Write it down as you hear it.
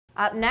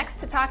Up next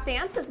to talk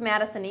dance is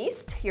Madison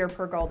East. Your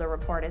Pergolda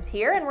report is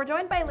here, and we're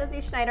joined by Lizzie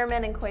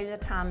Schneiderman and Quasia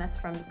Thomas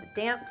from the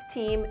dance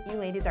team. You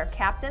ladies are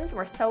captains.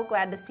 We're so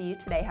glad to see you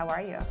today. How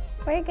are you?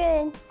 We're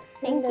good.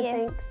 Thank you.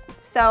 Thanks.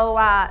 So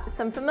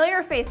some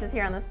familiar faces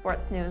here on the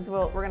Sports News.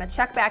 We're going to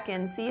check back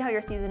in, see how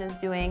your season is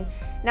doing.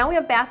 Now we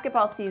have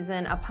basketball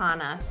season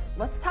upon us.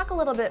 Let's talk a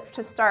little bit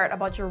to start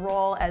about your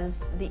role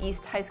as the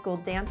East High School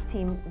dance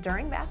team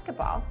during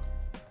basketball.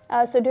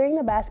 So during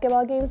the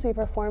basketball games, we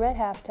perform at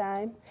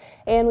halftime,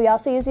 and we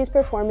also use these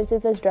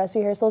performances as dress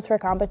rehearsals for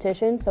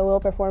competition. So we'll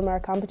perform our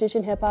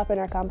competition hip hop and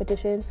our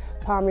competition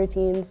pom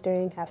routines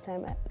during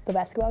halftime at the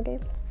basketball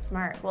games.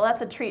 Smart. Well,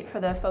 that's a treat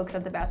for the folks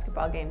at the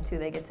basketball game too.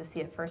 They get to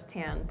see it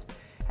firsthand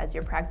as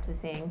you're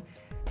practicing.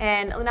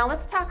 And now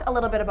let's talk a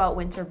little bit about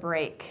winter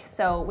break.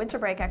 So winter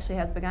break actually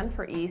has begun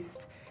for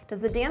East. Does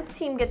the dance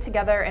team get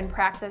together and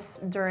practice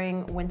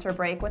during winter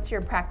break? What's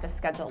your practice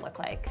schedule look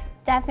like?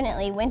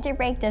 Definitely. Winter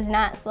break does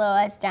not slow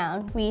us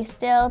down. We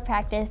still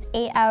practice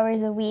 8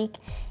 hours a week,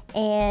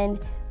 and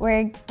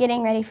we're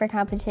getting ready for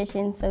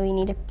competition, so we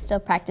need to still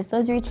practice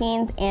those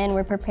routines, and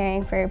we're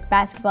preparing for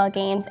basketball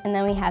games, and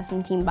then we have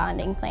some team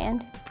bonding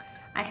planned.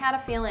 I had a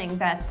feeling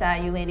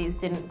that you ladies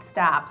didn't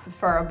stop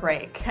for a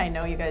break. I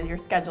know you guys, your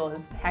schedule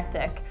is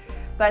hectic.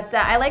 But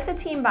I like the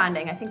team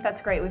bonding. I think that's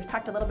great. We've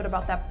talked a little bit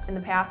about that in the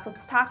past.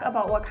 Let's talk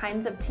about what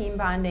kinds of team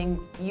bonding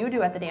you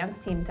do at the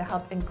dance team to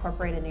help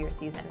incorporate into your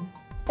season.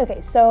 Okay,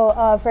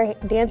 so for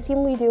dance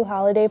team, we do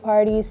holiday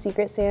parties,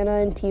 Secret Santa,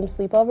 and team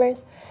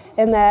sleepovers,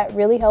 and that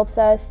really helps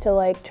us to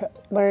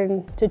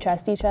learn to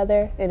trust each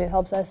other, and it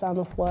helps us on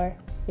the floor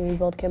and we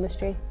build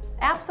chemistry.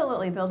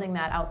 Absolutely, building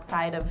that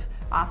outside of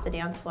off the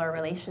dance floor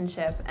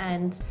relationship.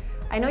 And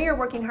I know you're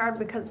working hard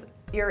because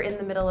you're in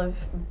the middle of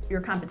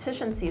your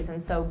competition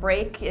season, so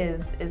break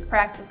is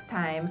practice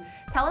time.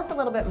 Tell us a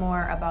little bit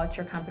more about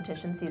your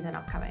competition season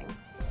upcoming.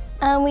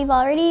 We've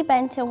already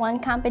been to 1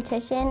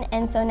 competition,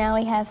 and so now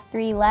we have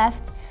 3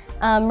 left.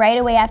 Right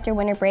away after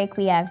winter break,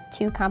 we have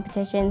 2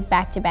 competitions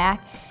back to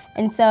back.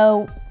 And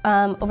so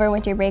over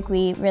winter break,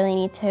 we really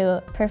need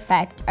to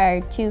perfect our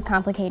 2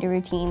 complicated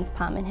routines,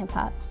 pom and hip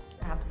hop.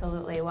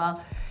 Absolutely.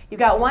 Well, you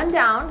got 1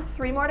 down,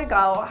 3 more to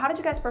go. How did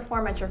you guys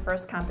perform at your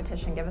first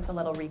competition? Give us a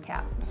little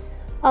recap.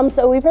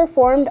 So we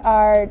performed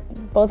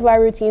both of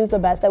our routines the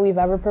best that we've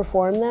ever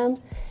performed them.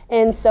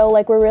 And so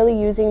we're really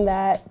using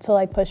that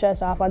to push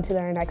us off onto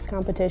our next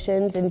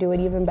competitions and do it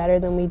even better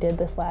than we did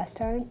this last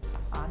time.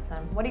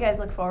 Awesome. What do you guys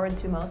look forward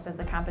to most as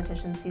the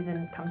competition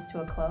season comes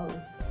to a close?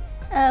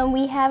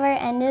 We have our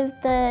end of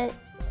the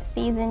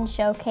season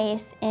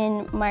showcase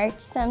in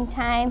March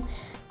sometime.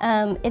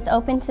 It's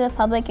open to the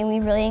public, and we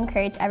really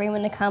encourage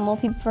everyone to come. We'll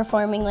be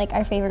performing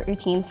our favorite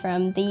routines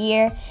from the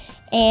year.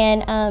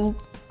 And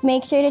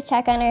make sure to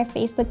check on our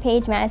Facebook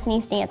page, Madison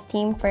East Dance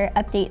Team, for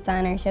updates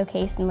on our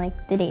showcase and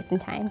the dates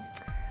and times.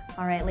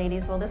 All right,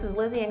 ladies. Well, this is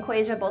Lizzie and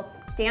Quasia, both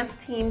dance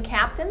team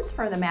captains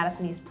for the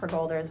Madison East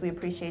Pergolders. We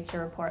appreciate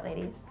your report,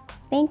 ladies.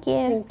 Thank you.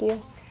 Thank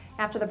you.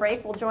 After the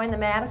break, we'll join the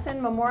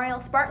Madison Memorial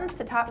Spartans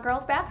to talk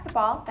girls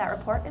basketball. That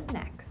report is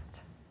next.